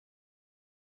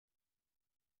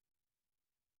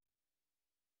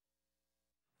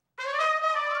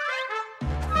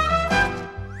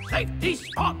safety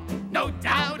spot. No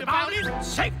doubt about it.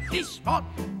 Safety spot.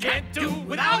 Can't do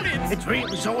without it. It's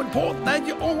really so important that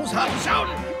you almost have to shout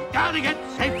it. You gotta get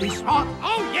safety smart.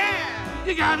 Oh, yeah.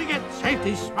 You gotta get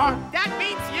safety smart. That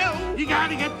means you. You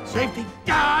gotta get safety.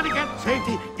 Gotta get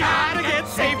safety. Gotta get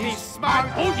safety smart.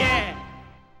 Oh, yeah.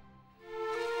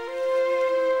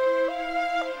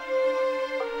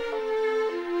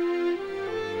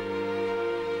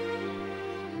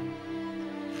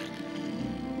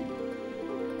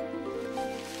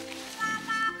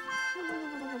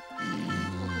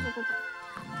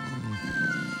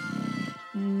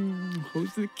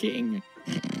 Who's the king?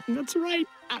 That's right,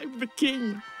 I'm the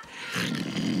king.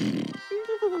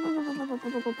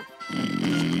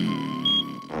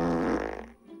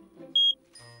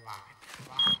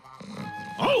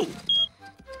 Oh!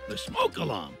 The smoke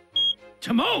alarm.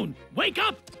 Timon, wake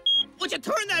up! Would you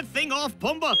turn that thing off,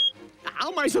 Pumbaa?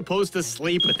 How am I supposed to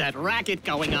sleep with that racket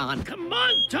going on? Come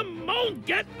on, Timon,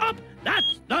 get up!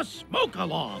 That's the smoke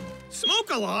alarm.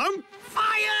 Smoke alarm?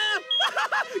 Fire!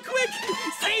 Quick,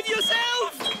 save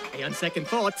yourself! Hey, on second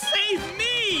thought, save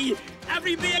me!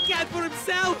 Every Bearcat for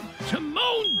himself!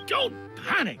 Timon, don't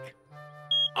panic.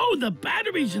 Oh, the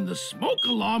batteries in the smoke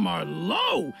alarm are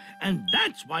low, and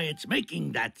that's why it's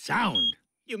making that sound.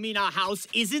 You mean our house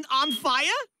isn't on fire?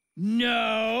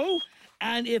 No,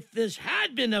 and if this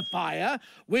had been a fire,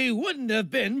 we wouldn't have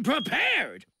been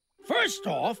prepared. First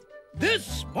off, this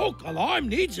smoke alarm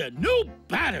needs a new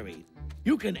battery.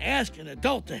 You can ask an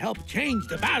adult to help change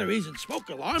the batteries in smoke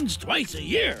alarms twice a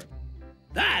year.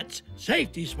 That's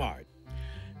safety smart.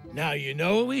 Now you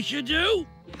know what we should do?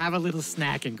 Have a little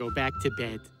snack and go back to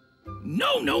bed.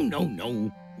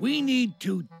 No. We need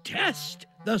to test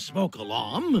the smoke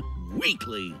alarm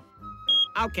weekly.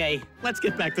 Okay, let's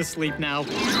get back to sleep now.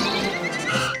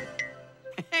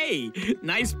 Hey,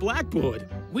 nice blackboard.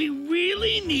 We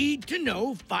really need to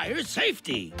know fire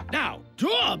safety. Now,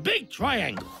 draw a big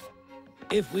triangle.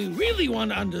 If we really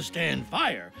want to understand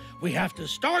fire, we have to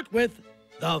start with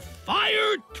the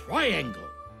fire triangle.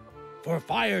 For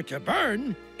fire to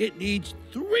burn, it needs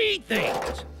 3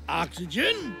 things.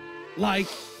 Oxygen, like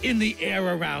in the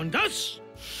air around us.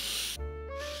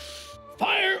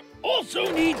 Fire also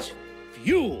needs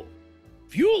fuel.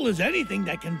 Fuel is anything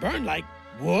that can burn, like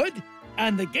wood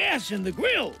and the gas in the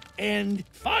grill. And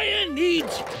fire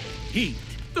needs heat.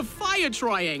 The fire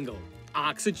triangle.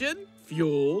 Oxygen,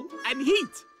 fuel, and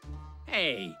heat.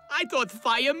 Hey, I thought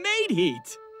fire made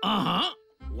heat. Uh-huh.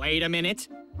 Wait a minute.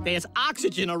 There's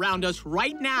oxygen around us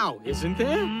right now, isn't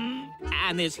there?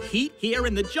 And there's heat here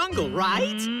in the jungle,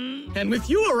 right? And with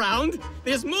you around,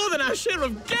 there's more than our share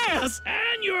of gas.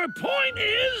 And your point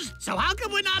is? So how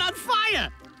come we're not on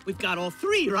fire? We've got all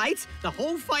 3, right? The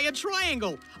whole fire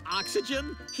triangle.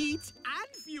 Oxygen, heat,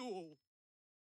 and fuel.